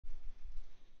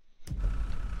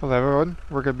Hello everyone,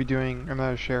 we're going to be doing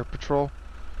another share patrol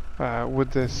with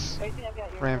this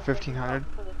Ram 1500.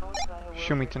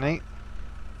 Show me tonight.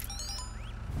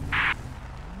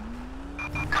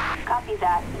 Copy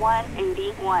that.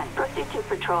 181. Proceed to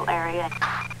patrol area.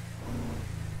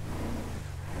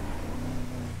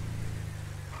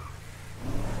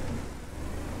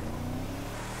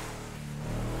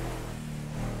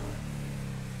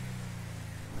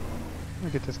 Let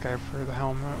me get this guy for the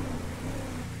helmet.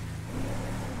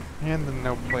 And the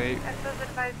no plate. SO's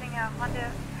advising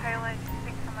Honda Pilot,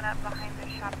 pick someone up behind the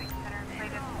shopping center.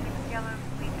 Plated 6 yellow,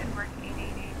 fleet Edward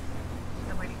 888.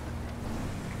 Still waiting.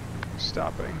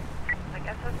 Stopping. Like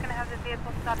SO's gonna have the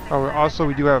vehicle stopped. Oh, also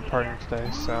we do have a partner today,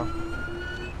 so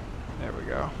there we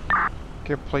go.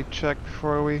 Get a plate check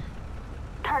before we.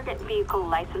 Target vehicle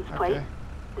license plate.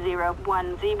 Okay.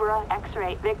 010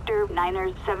 X-ray Victor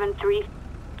 973.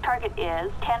 Target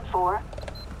is 10-4.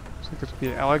 Looks like it's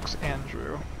be Alex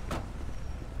Andrew.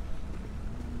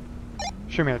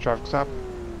 Show me a traffic stop.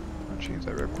 I'll change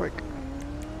that real quick.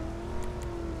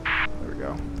 There we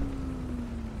go.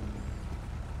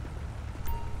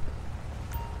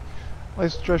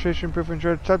 License registration proof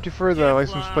insured. Tap for the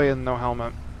license plate and no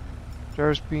helmet.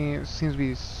 Driver seems to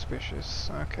be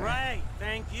suspicious. Okay. Right,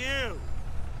 thank you.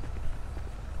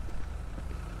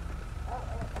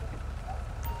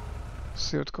 Let's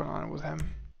see what's going on with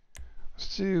him.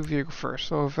 Let's do vehicle first.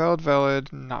 So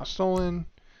valid, not stolen.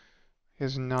 He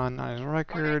has none on his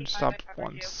record. Stopped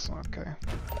once. Okay.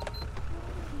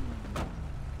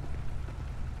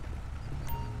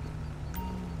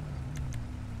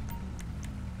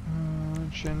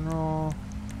 General.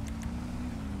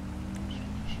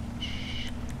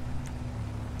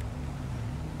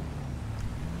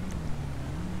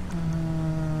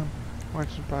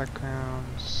 What's the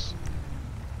backgrounds?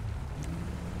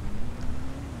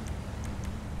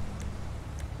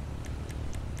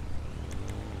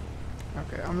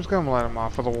 Okay, I'm just gonna let him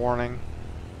off with a warning.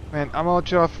 Man, I'm gonna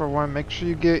let you off for one. Make sure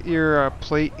you get your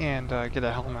plate and get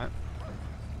a helmet.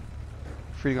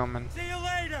 Free to go, man. See you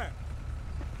later.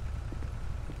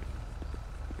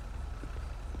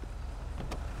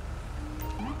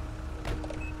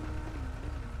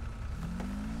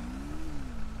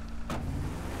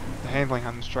 The handling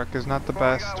on this truck is not the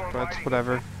best, but it's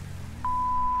whatever.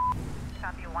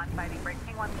 Copy 1, fighting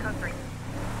braking 1, code 3.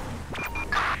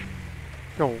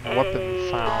 Go weapon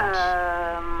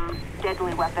found.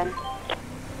 Deadly weapon.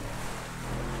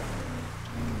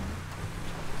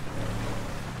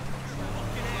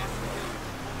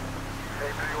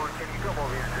 Hey, 31, can you come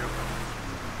over here too?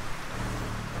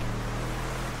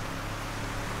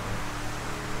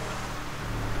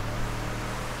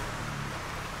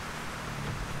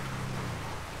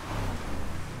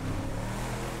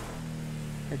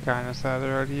 I kinda sad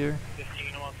they're out here.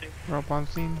 We're up on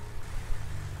scene.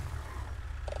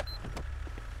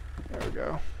 There we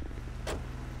go.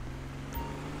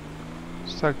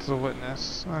 Let's talk to the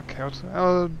witness. Okay,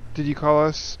 oh, did you call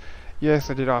us? Yes,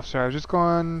 I did, officer. I was just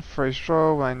going for a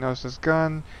stroll when I noticed this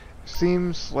gun.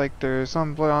 Seems like there's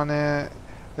some blood on it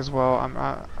as well. I'm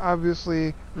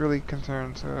obviously really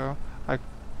concerned, so I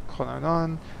called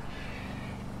 911.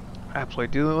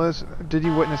 Absolutely dealerless. Did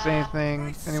you witness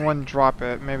anything? Anyone drop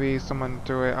it? Maybe someone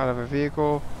threw it out of a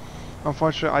vehicle.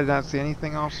 Unfortunately, I did not see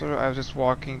anything, officer. I was just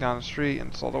walking down the street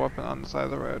and saw the weapon on the side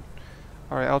of the road.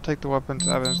 Alright, I'll take the weapon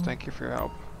to evidence. Thank you for your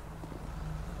help.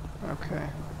 Okay.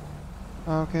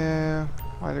 Okay,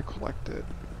 why to collect it?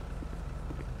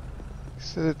 He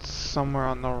said it's somewhere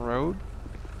on the road.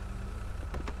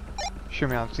 Show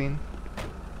me on scene.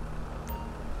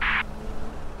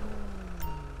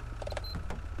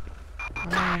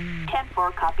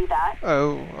 10-4, copy that.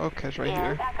 Oh, okay, it's right And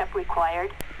here. backup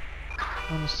required.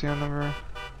 Run the serial number.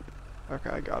 Okay,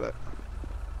 I got it.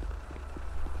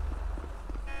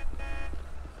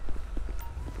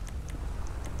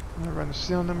 I'm gonna run the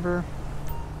serial number.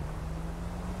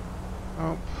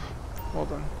 Oh,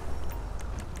 hold on.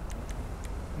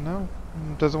 No,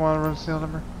 doesn't want to run the serial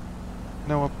number.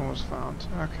 No weapon was found.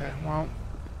 Okay, well,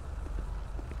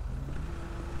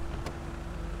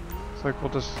 it's like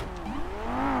we'll just.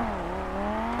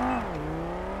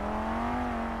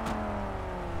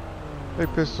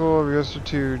 Big pistol registered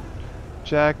to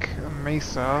Jack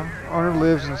Mesa. Owner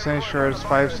lives in St. Shores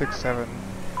 567.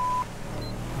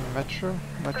 Metris?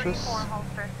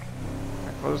 holster.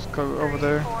 We'll just go over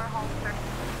there. 4 holster.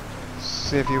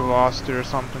 See if you lost it or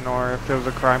something, or if there was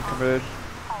a crime committed.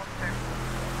 Holster.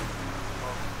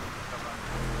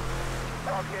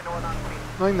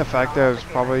 Knowing the fact that it was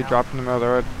probably dropped in the middle of the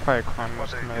road, probably a crime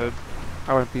was committed.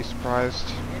 I wouldn't be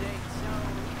surprised.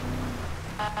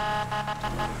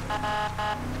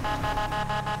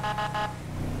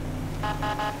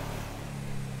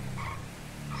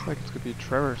 Looks like it's gonna be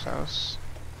Trevor's house.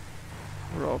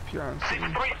 We're all up here on scene.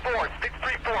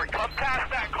 634, come past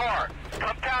that car.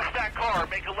 Come past that car,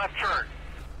 make a left turn.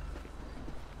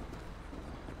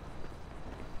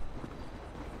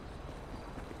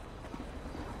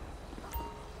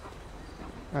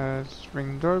 Let's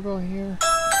ring the doorbell here.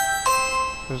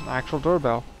 There's an actual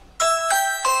doorbell.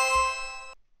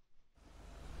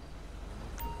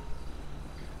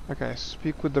 Okay,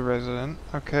 speak with the resident.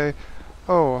 Okay.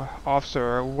 Oh,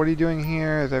 officer, what are you doing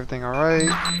here? Is everything alright?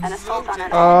 An assault on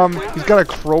an He's got a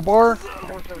crowbar?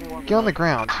 Get on the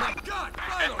ground.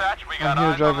 Dispatch, we got I'm here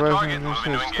to eyes drive on the away target. from the Moving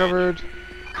mission to engage. discovered.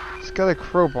 He's got a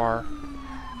crowbar.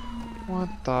 What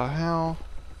the hell?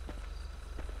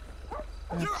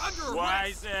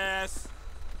 Wise ass.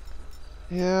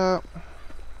 Yeah.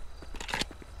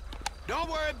 Don't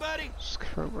worry, buddy. Just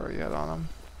crowbar yet on him.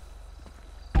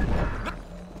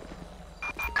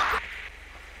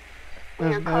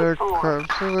 There's another car.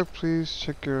 So please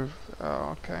check your.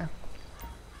 Oh, okay.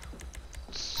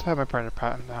 Let's have my partner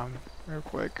pat him down real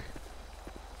quick.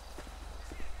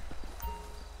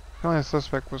 The only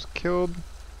suspect was killed.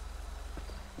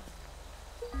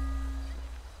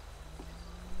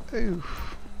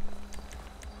 Oof.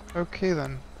 Okay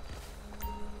then.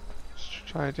 Let's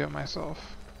try to do it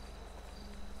myself.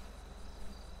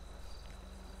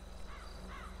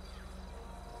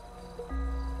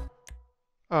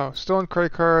 Oh, stolen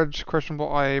credit cards, questionable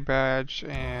IA badge,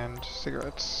 and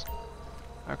cigarettes.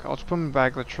 Okay, I'll just put them in the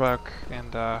back of the truck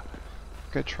and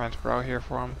get transport out here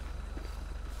for him.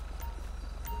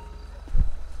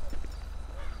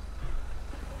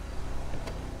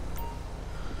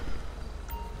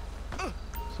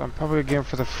 So I'm probably going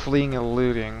for the fleeing and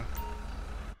looting.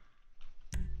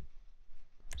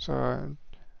 So,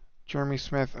 Jeremy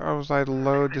Smith, outside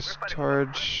load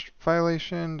discharge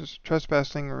violation,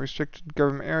 trespassing or restricted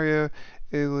government area,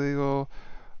 illegal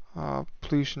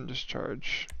pollution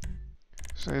discharge.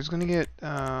 So he's gonna get,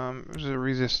 was it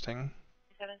resisting?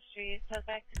 7th Street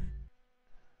suspect.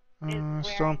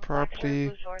 Stolen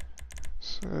property,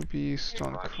 so it'd be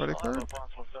stolen credit card?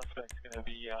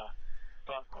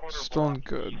 Stolen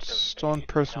goods, stolen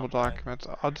personal documents,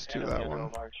 I'll just do that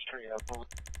one.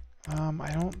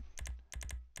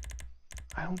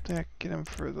 I don't think I can get him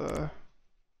for the...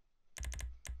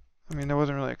 I mean, there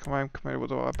wasn't really a crime committed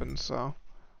with a weapon, so...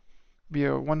 Be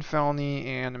a 1 felony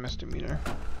and a misdemeanor.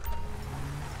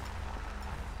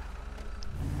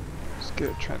 Let's get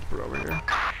a transport over here.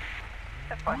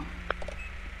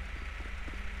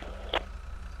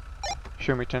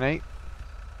 Show me 10-8.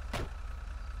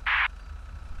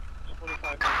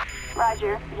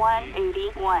 Roger,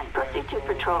 181. Proceed to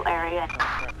patrol area.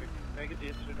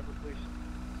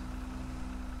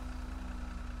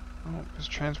 Oh, is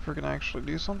transport gonna actually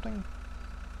do something?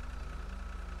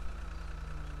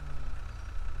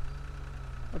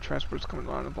 Oh, transport's coming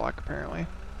around the block apparently.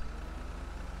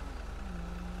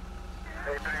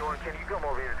 Hey, 31, can you come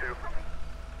over here too?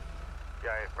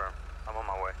 Yeah, affirm. I'm on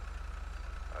my way.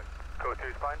 Code 2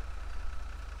 is fine?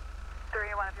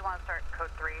 31, if you want to start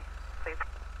code 3, please.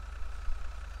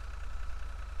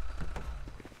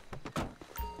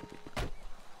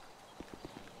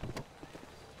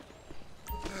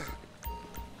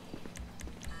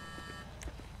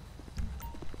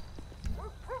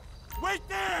 Wait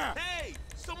there! Hey!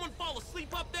 Someone fall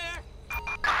asleep up there?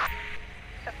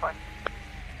 That's fine.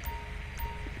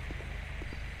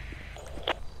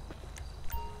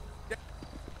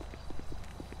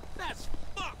 That's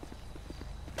fucked!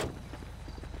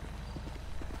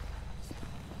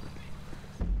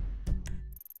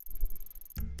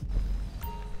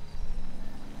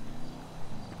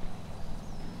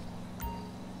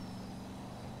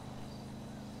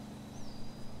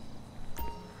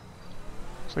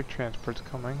 Looks like transport's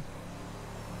coming.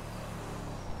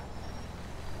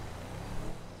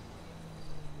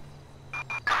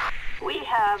 We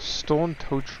have Stolen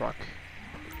tow truck.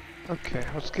 Okay,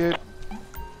 let's get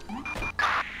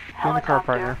in the car,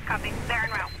 partner. Copy. They're en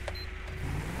route.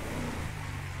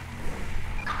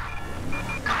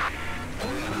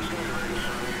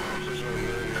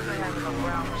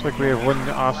 Looks like we have one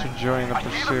officer joining the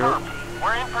pursuit.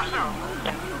 We're in pursuit.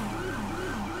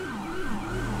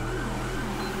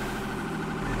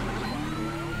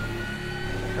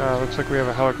 Looks like we have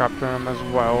a helicopter on him as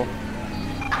well.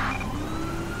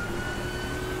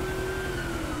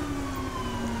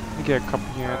 We get a couple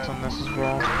units on this as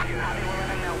well. Got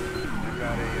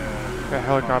a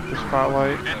helicopter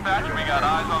spotlight. Dispatch, we got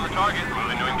eyes on the target.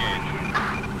 Moving to engage.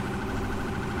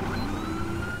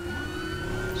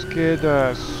 Let's get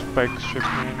spike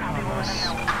shipping on this.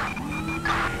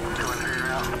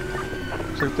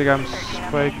 Looks like they got him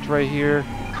spiked right here.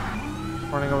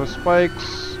 Running over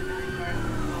spikes.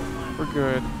 We're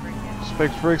good.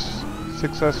 Spikes breaks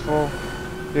successful.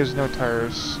 There's no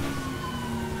tires.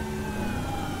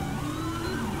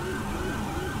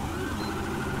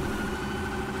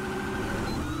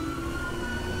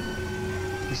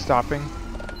 He's stopping.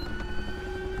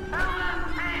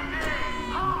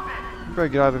 You better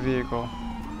get out of the vehicle.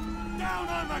 Down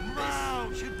on the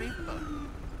ground! Should be fun.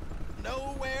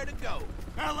 Nowhere to go.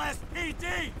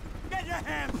 LSPD! Get your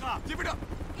hands up! Give it up!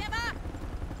 Give up!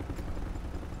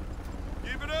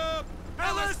 Give it up!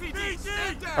 LSPD!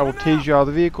 Stand down! I will tase you out of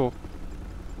the vehicle.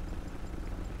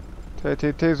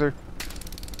 Taser.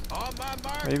 On my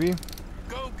mark. Maybe?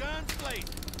 Go guns blazing.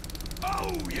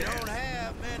 Oh, yeah! You don't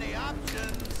have many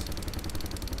options.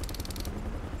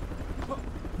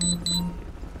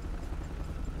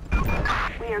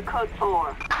 We are code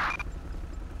 4.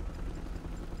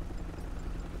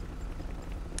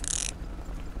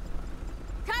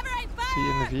 Covering Is he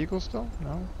in the fire! vehicle still?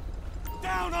 No.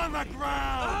 Down on the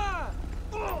ground!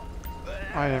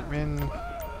 I am in.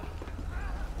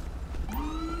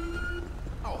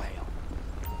 Oh, hell.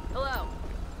 Hello.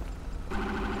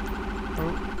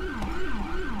 Oh.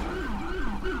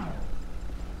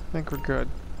 I think we're good.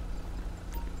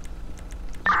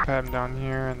 Just pat him down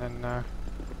here, and then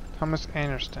Thomas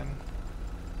Anderson.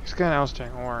 He's got an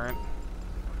outstanding warrant.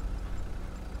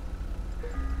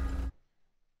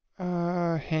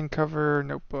 Hand cover,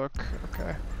 notebook.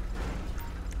 Okay.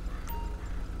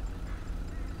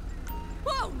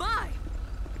 Whoa, my!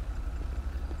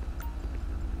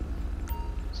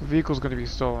 So the vehicle's gonna be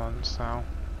stolen, so.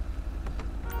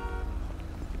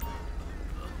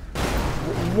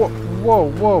 Whoa,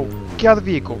 whoa, whoa! Get out of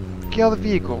the vehicle! Get out of the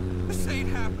vehicle! This ain't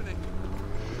happening.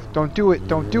 Don't do it!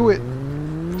 Don't do it!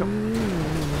 Don't.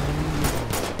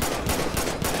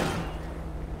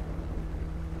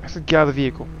 I said get out of the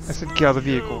vehicle. I said get out of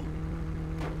the vehicle.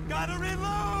 Gotta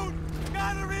reload!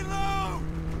 Gotta reload!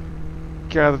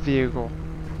 Get out of the vehicle.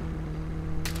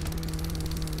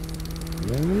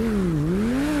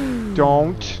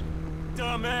 Don't.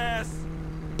 Dumbass!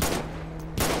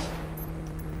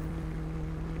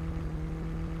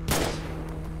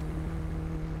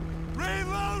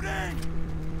 Reloading!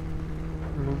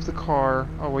 Move the car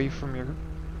away from your.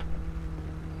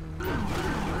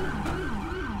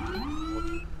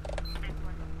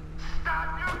 Stop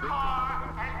your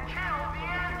car and kill the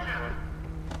engine!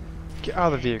 Get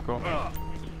out of the vehicle.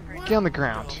 Get on the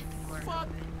ground. Fuck!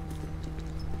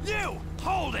 You!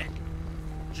 Hold it!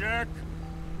 Jerk!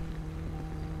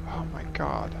 Oh my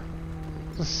god.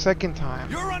 It's the second time.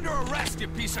 You're under arrest, you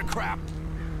piece of crap!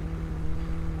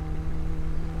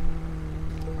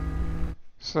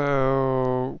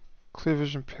 So, clear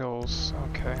vision pills.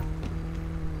 Okay.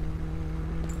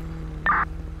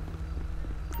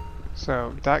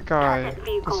 So that guy, Target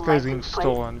vehicle this guy's getting license plate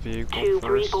stolen vehicle 23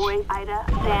 first. boy Ida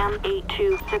Sam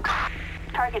 826.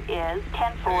 Target is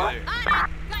 10-4. On it!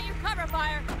 Got your cover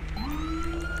fire!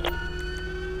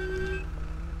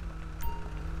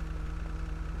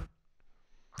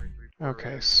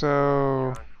 Okay,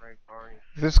 so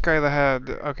this guy that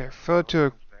had failed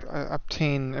to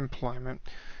obtain employment,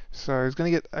 so he's gonna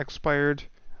get expired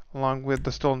along with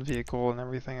the stolen vehicle and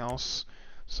everything else.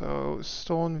 So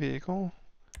stolen vehicle,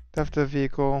 theft of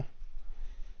vehicle,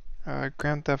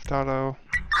 grand theft auto.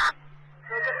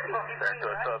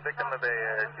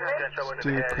 Let's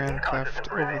do grand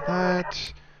theft over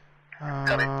that.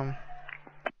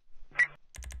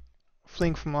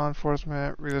 Fleeing from law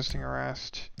enforcement, resisting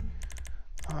arrest.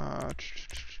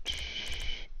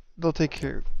 They'll take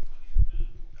care.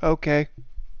 Okay.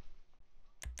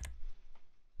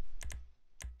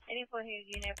 84 here,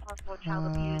 unit, possible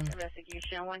child abuse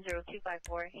investigation,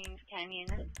 10254 Haynes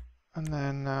Canyon. And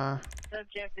then,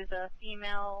 Subject is a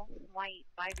female, white,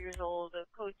 5 years old,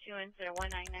 code 2 incident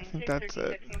I think that's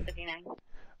it. 1996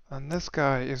 And this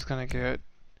guy is gonna get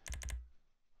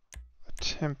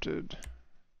attempted.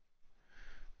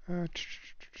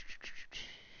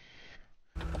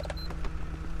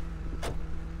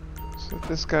 So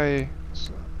this guy, I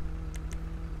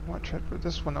want to try for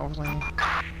this one only. I'm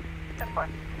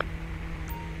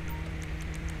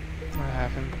gonna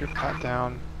have him get pat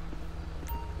down.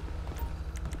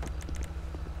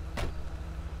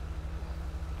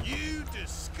 You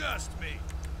disgust me!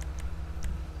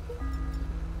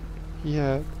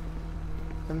 Yeah.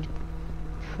 And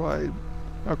pride.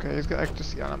 Okay, he's got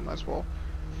ecstasy on him as well.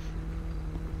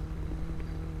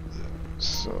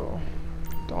 So,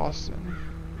 Dawson.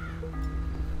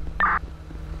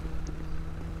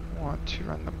 Want to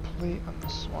run the plate on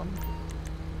this one.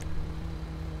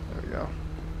 There we go.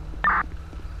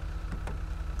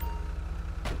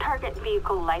 Target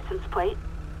vehicle license plate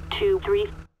 23.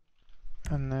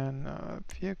 And then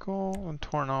vehicle and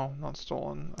Torno, not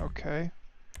stolen. Okay.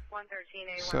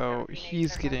 113A. So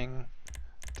he's getting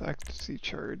the ecstasy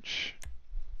charge.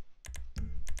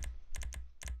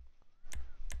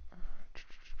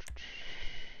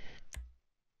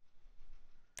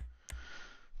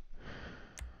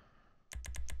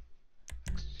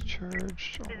 Ecstasy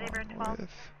charge along with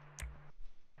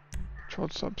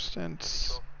controlled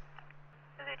substance.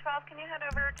 Susie 12, can you head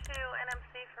over to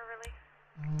NMC for release?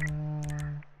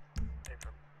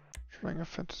 Showing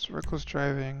offenses, reckless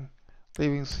driving,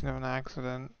 leaving scene of an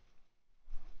accident,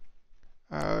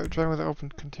 driving with an open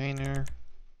container,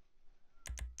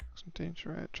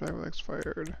 danger, drive with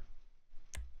expired.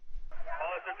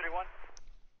 Officer 31.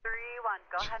 3-1,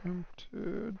 go ahead.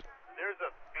 Attempted There's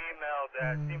a female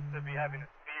that seems to be having a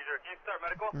seizure. Can you start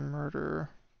medical? murder,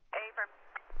 Affirm.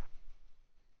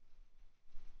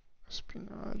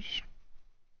 espionage,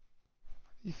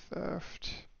 theft,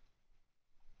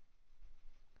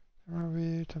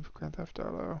 robbery, attempted grand theft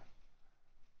auto,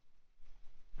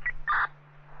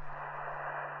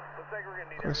 Looks like we're gonna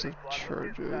need aggressive everything.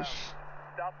 charges,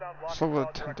 Southbound block so with call,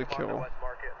 attempt to direct command to kill. West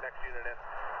Market. Next unit in.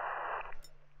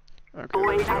 Okay,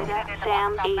 Boyd there we go. Isaac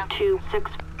Sam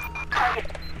 826. Target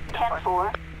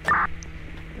 10-4.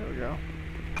 There we go.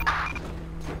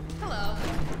 Hello.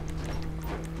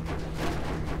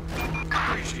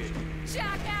 Appreciate it.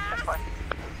 Jackass!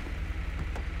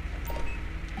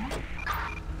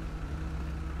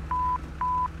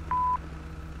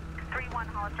 3-1,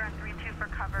 Hollister and 3-2 for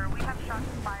cover. We have shots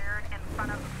fired in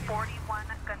front of 41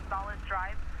 Gonzalez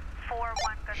Drive.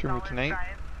 4-1 Should we Gonzalez tonight?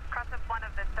 Drive. Cross of Buena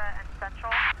Vista and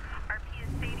Central. RP is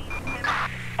stating him.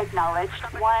 Acknowledged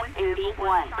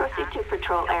 181. Proceed to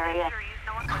patrol No area. injuries.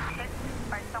 No one was hit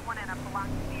by someone in a black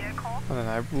vehicle. And then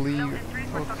I believe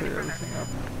we'll clear everything up.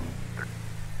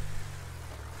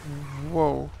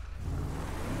 Whoa.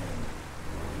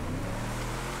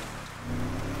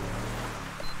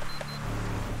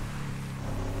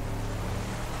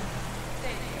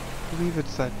 I believe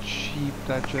it's that Jeep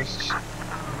that just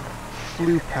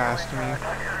flew past me.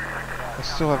 I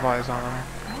still have eyes on him.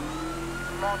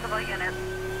 Multiple units.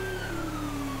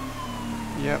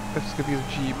 Yep, it's gonna be the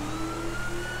Jeep.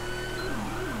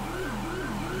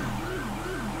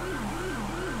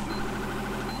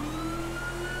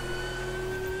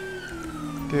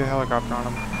 Get a helicopter on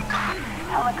him.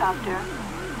 Helicopter.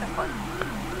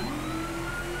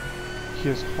 He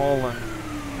is hauling.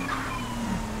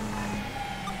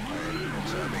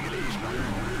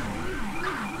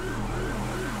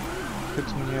 Get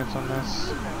some units on this.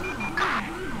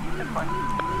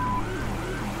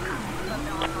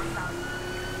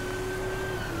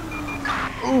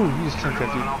 Ooh, he's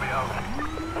 1050.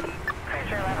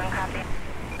 Picture 11, copy.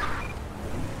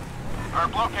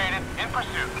 Herb located. In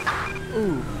pursuit.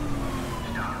 Ooh.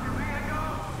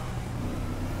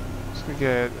 Just gonna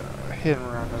get a hit and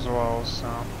run as well, so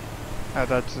add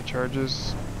that to the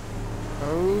charges.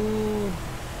 Oh.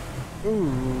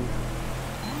 Ooh.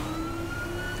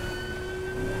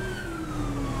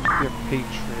 Be a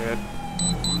Patriot.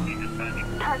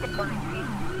 Target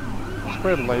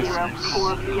Spread license.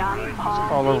 04 beyond Paul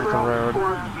all over the road.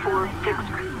 0446.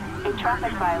 A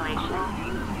traffic violation.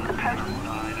 Approach.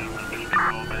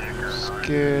 Let's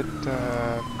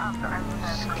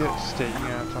get state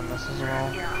units on this as well.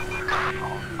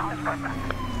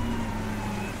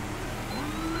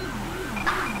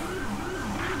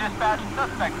 Dispatch,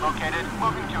 suspect located.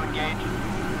 Moving to engage.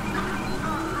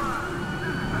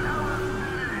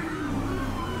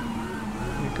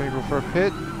 You gotta go for a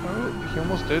pit. Oh, he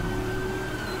almost did.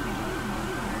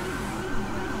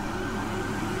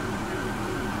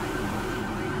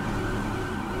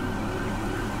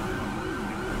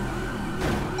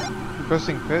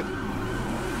 Requesting pit.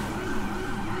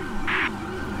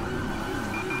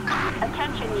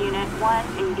 Attention Unit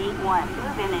 181.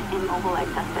 Move in an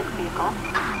immobilized suspect vehicle.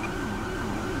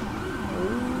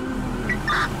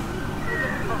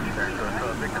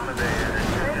 Victim of a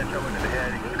trouble to the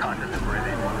head. He's conscious and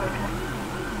breathing.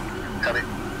 Copy.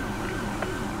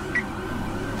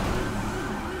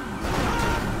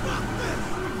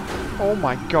 Oh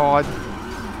my god.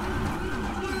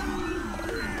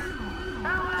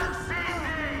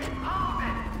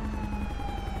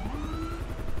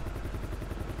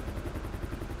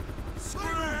 Screw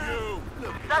you!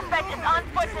 Suspect is on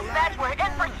foot, dispatch. We're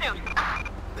in pursuit.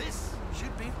 This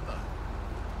should be fun.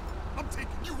 I'm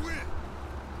taking you in.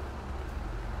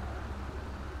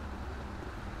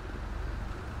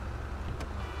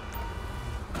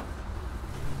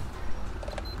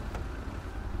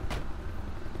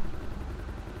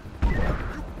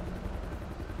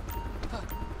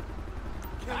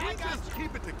 we just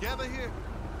keep it together here?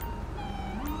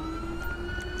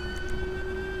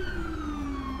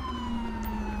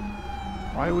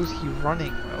 Why was he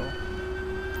running, though?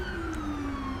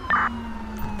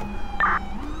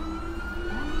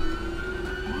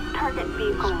 Target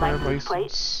vehicle Expired license plate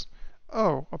license.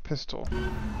 Oh, a pistol.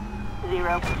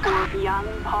 04 Young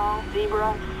Paul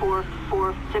Zebra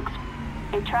 446.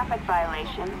 A traffic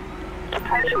violation.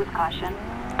 Approach with caution.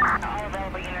 All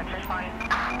available units responding.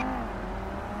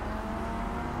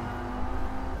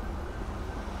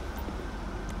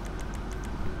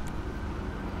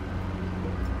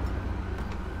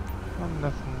 Oh,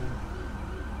 nothing.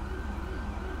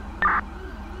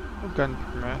 No gun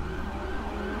permit.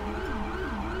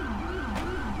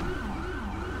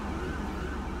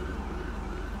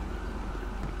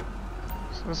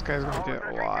 So this guy's gonna get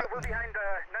a lot. We're behind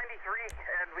 93,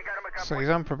 and we got him a So he's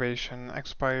on probation,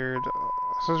 expired,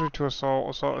 accessory to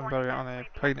assault and battery on a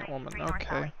pregnant woman.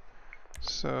 Okay.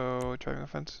 So driving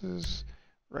offenses,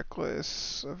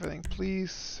 reckless, evading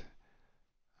police.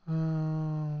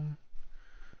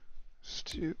 Let's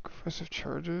do aggressive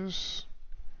charges.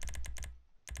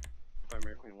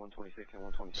 Primary Queen 126 and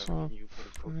 127. So Can you put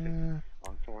us code 6 yeah,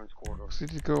 on Florence corridor? so you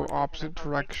need to go opposite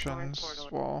directions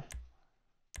as well.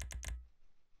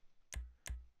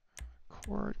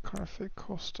 Court, counterfeit,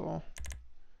 coastal,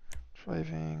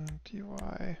 driving,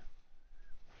 DUI,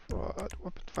 fraud,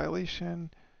 weapon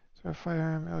violation,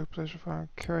 firearm, illegal possession of firearm,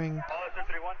 carrying,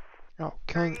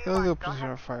 carrying illegal possession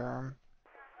of firearm,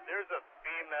 There's a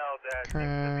female that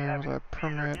carrying without a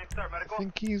permit. I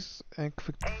think he's a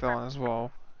convicted felon as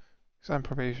well. He's on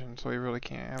probation, so he really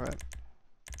can't have it.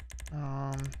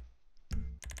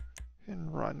 Hit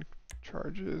and run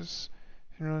charges,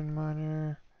 hit and run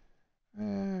minor,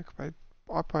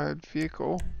 occupied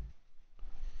vehicle,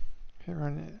 hit and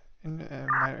run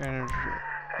minor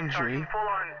injury. full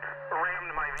on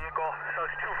rammed my vehicle, so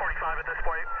it's 2:45 at this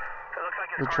point. It looks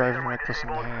like With driving reckless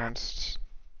enhanced.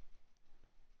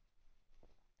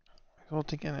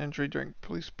 Resulting in injury during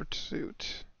police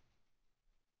pursuit.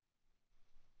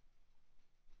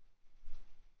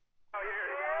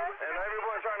 And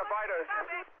everyone's trying to fight us.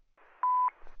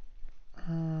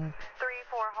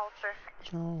 3-4 holster.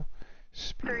 There's no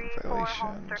speeding 3-4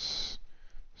 violations.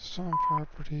 Stolen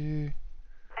property.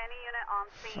 Any unit on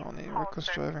scene. Felony, reckless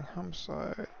driving,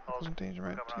 homicide, reckless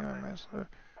endangerment, DUI, manslaughter.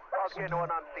 I'll get one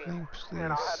on scene, Fleeing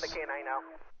and I'll have the police. K9 now.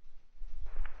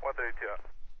 132.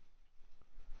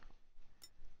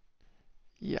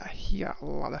 Yeah, he got a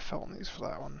lot of felonies for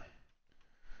that one.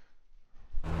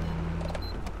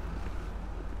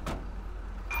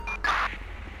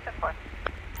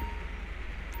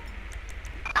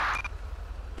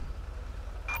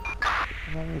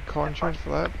 I'm not really car insurance for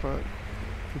that, but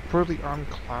reportedly armed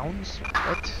clowns?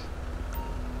 What?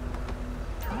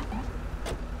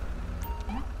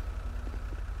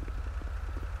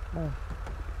 Oh.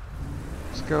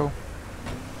 Let's go.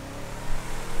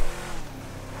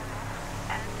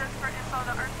 And just for info,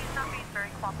 the RP's not being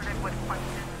very cooperative with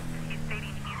questions. He's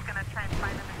stating he's going to try and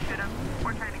find him and shoot him.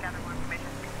 We're trying to gather more information.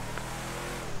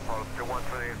 Officer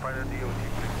 128, find the DOT,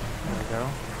 please. There we go.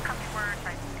 Copy word,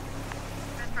 right.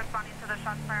 Just responding to the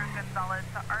shots fired on Gonzalez,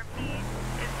 the RP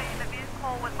is saying the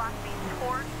vehicle was last seen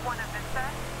towards Buena Vista,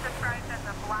 described as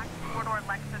a black four-door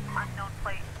Lexus unknown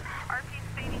plate. RP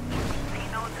stating he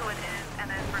knows who it is and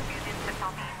is refusing to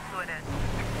tell me who it is.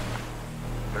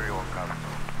 31, copy.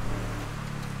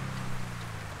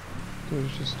 It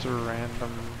was just a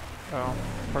random,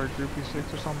 part of Groupie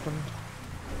 6 or something.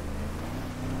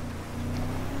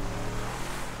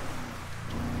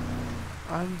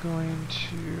 I'm going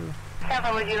to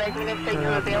Kevin, would you like me to say you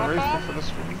my available? rifle for this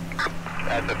one.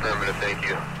 That's affirmative, thank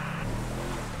you.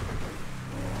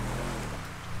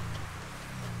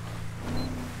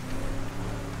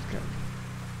 Let's get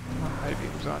my high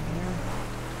beams on here.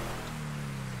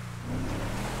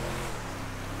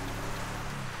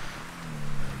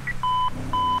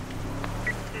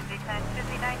 Susie 10,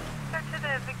 Susie 9, search for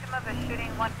the victim of a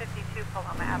shooting 152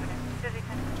 Paloma Avenue. Susie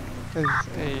 10. Is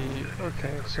a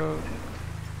okay, so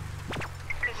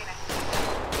Susie 9.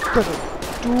 got a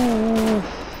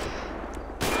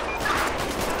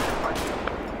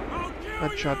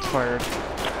that shot's fired.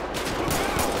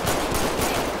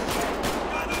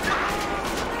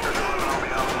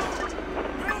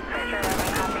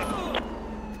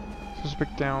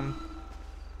 Suspect down.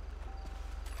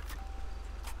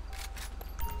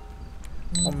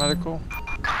 All medical.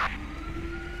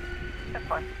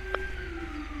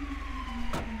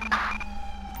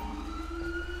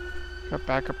 Got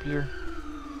backup here.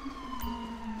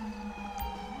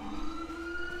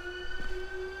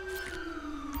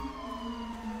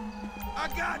 I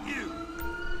got you!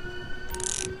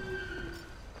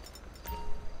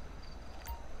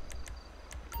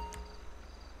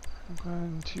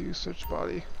 And to search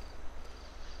body.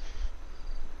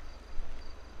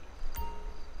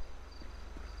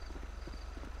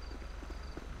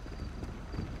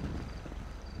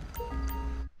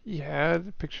 He had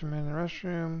a picture of him in the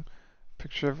restroom,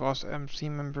 picture of lost MC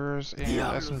members, and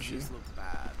SMG. Look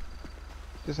bad.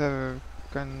 Just have a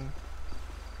gun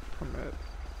permit.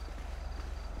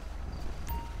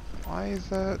 Why is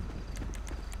that?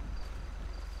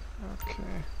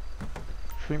 Okay.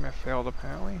 Treatment failed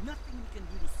apparently. Nothing we can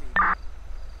do to save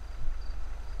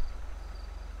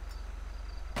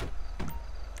you.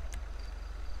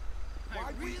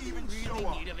 Why we even show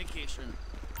up? Need a vacation.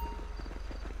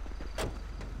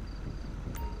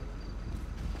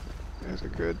 Is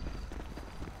it good?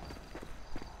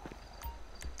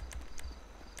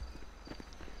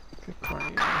 Get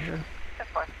Corny out here.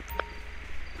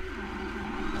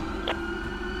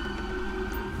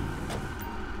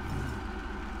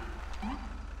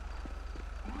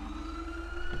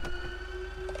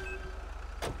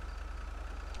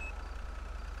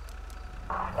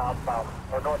 Southbound,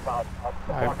 or northbound.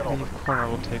 I believe Corner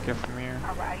will take it from here.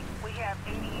 Alright, we have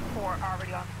 84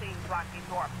 already on scene blocking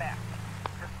northbound.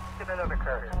 Just get another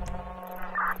car here.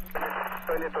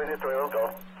 23, let's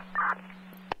go.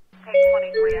 Hey,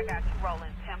 23, I got you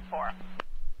rolling. 10-4.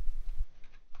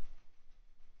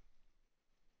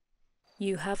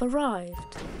 You have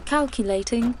arrived.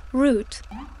 Calculating route.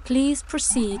 Please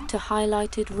proceed to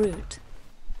highlighted route.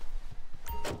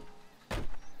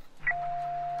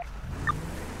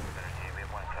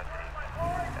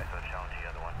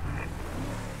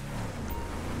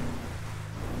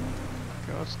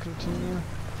 Okay, let's continue.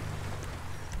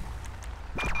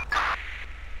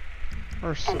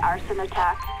 An arson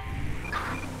attack.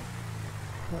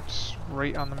 That's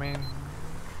right on the main.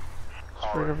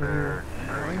 Straight over here.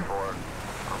 Really?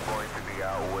 I'm going to be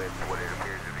out with what it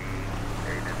appears to be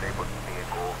a disabled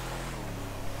vehicle.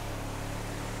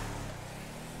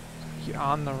 He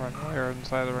on the runway or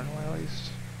inside the runway at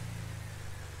least.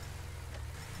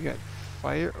 You got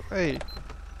fire. Hey,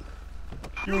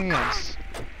 hands.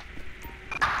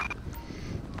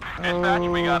 Dispatch,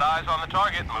 we got eyes on the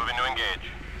target. Moving to engage.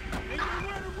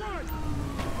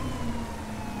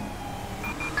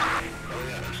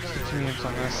 Hands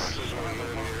on this.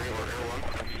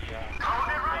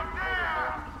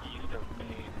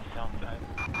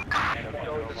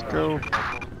 Let's go.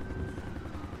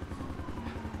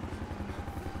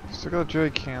 Still got a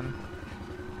jerry can.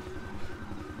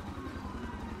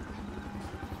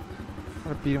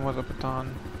 Gotta beat him with a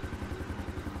baton.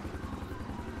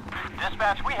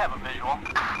 Dispatch, we have a visual.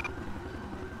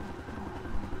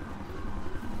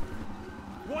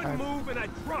 One move and I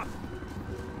drop.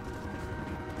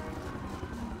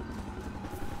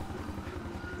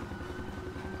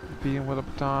 Beat him with a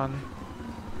baton.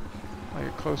 Oh,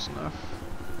 you're close enough.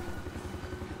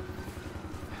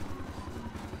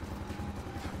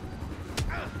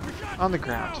 On the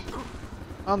ground.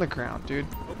 On the ground, dude.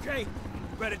 Okay,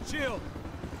 better chill.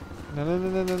 No, no, no,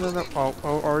 no, no, no, no.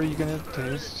 Oh, are you gonna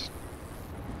taste?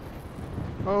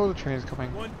 Oh, the train's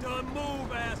coming. One done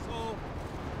move, asshole.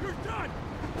 You're done.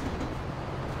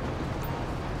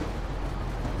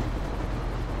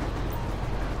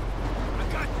 I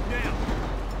got you now.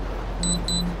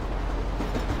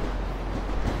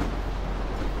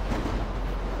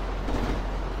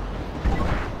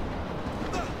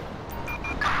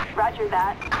 Roger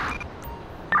that.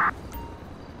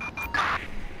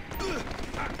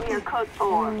 We are code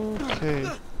 4. Okay.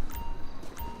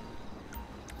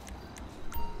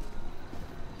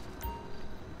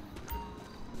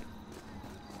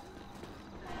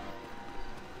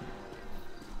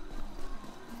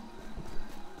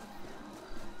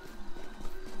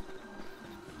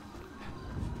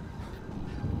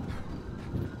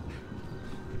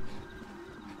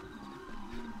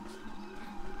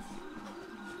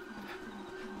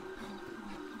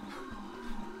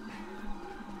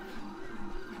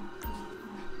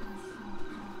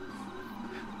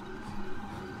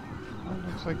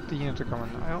 Looks like the units are coming.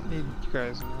 I don't need you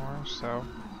guys anymore, so.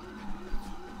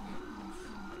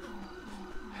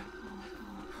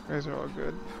 You guys are all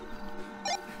good.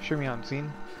 Show me on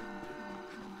scene.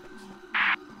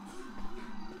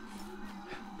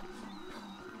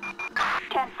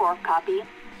 Ten 4 copy.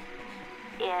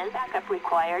 Is backup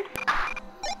required?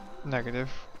 Negative.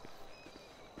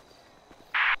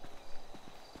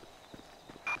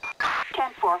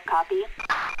 10 4 copy.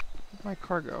 Where'd my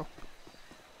car go?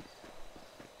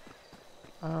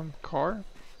 Car?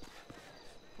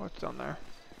 What's down there?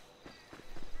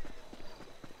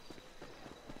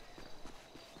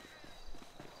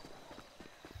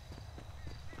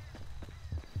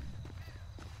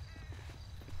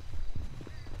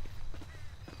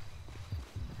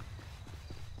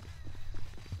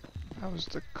 That was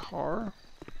the car.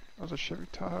 That was a Chevy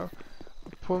Tahoe.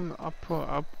 I'll pull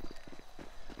up.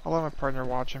 I'll let my partner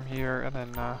watch him here, and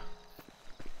then I'll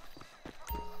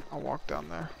walk down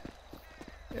there.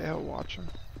 Yeah, he'll watch him.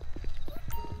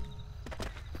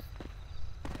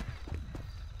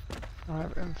 I don't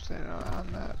have infinite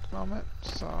on that moment,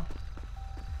 so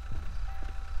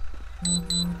there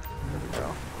we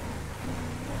go.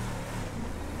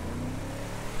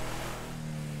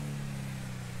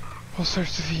 We'll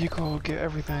search the vehicle, get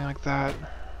everything like that.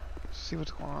 See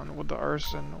what's going on with the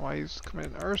arson, why he's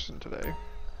committing arson today.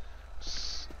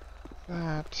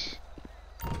 That.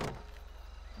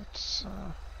 Let's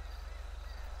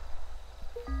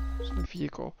it's the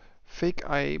vehicle. Fake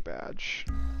IA badge.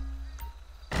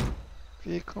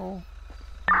 Vehicle.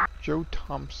 Joe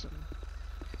Thompson.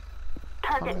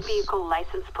 Target vehicle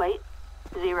license plate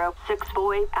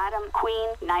 064 Adam Queen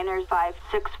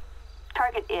 956.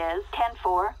 Target is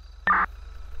 10-4.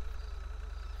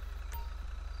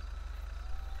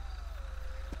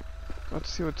 Let's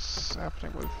see what's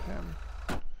happening with him.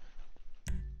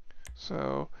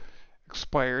 So,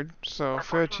 expired. So,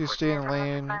 fair to stay in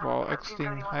lane while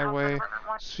exiting highway,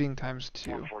 speeding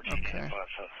 ×2. Okay.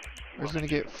 He's gonna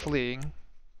get fleeing.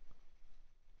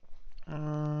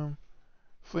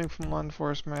 Fleeing from law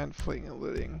enforcement, fleeing and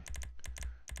looting.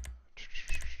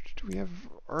 Do we have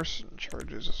arson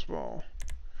charges as well?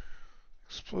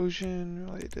 Explosion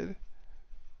related.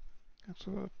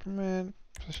 Explosive permit,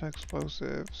 possession of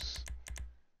explosives.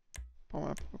 Bomb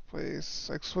at public place.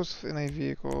 Explosive in a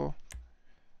vehicle.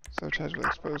 Sabotage with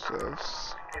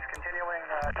explosives.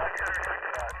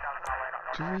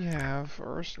 Do we have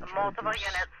arson charges?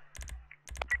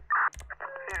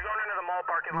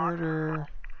 Murder.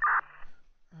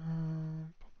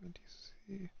 Public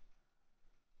DC.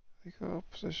 Legal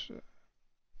possession.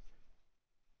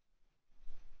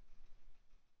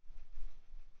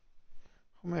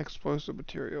 Home explosive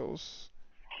materials.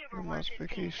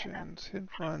 Modifications. Hit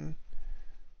run.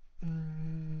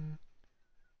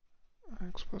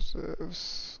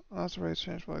 Explosives. Authorized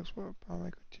changeable explosive bomb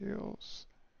materials.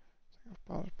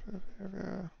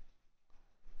 Area.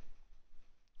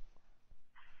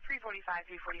 345,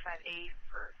 345A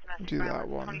for semester Do that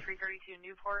one. 2332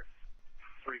 Newport.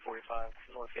 345,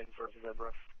 North End for Zebra.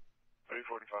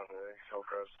 345A,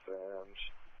 Hillcrest and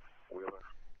Wheeler.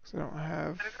 Because I don't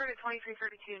have. I've heard at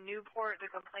 2332 Newport,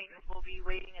 the complainant will be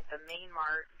waiting at the main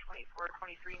mart,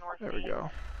 2423 North There we Main.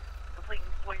 go.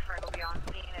 Complainant's boyfriend will be on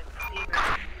scene and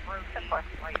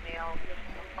white male.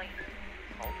 Complainant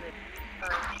assaulted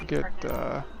her. Get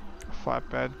a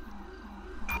flatbed.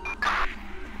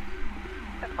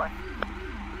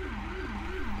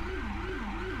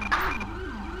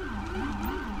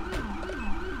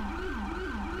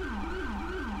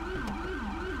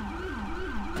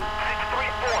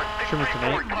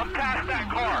 Come past that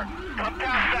car. Come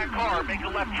past that car. Make a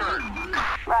left turn.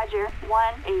 Roger,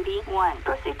 181.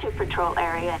 Proceed to patrol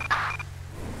area.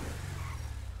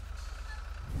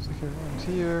 Looks like everyone's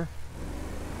here.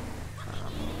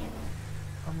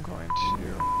 I'm going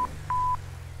to.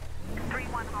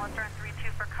 31 Hollister and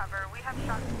 32 for cover. We have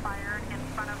shots fired in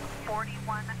front of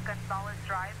 41 Gonzalez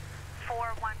Drive,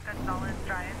 41 Gonzalez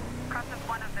Drive. Crosses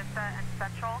 1 of Vista and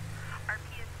Central.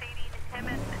 RP is stating him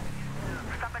and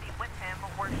somebody with him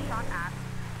were shot at.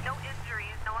 No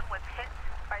injuries. No one was hit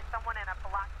by someone in a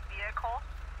black vehicle.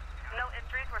 No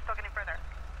injuries. We're still getting further.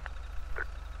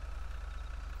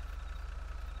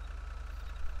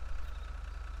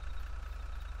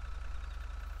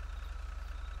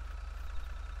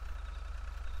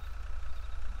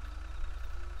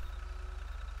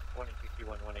 $161,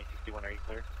 $161, are you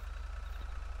clear?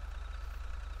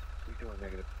 We're doing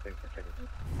negative. Thanks for checking.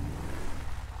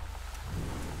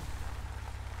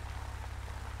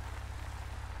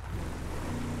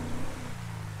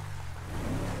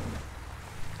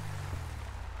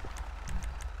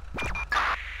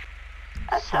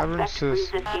 A suspect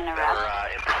resisting In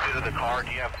arrest. pursuit of the car,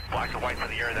 do you have black and white for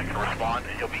the area that can respond?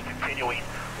 He'll be continuing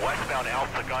westbound El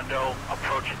Segundo,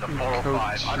 approaching the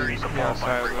 405, underneath the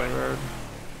 405 freeway. Road.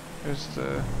 There's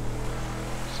the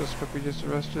suspect we just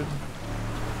arrested.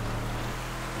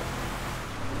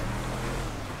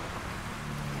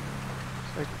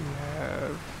 Looks like we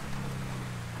have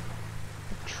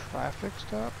a traffic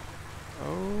stop.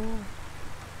 Oh.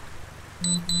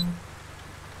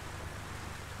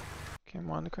 Came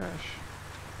on to crash.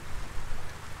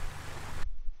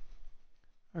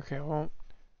 Okay, well,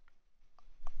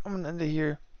 I'm gonna end it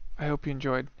here. I hope you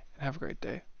enjoyed and have a great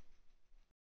day.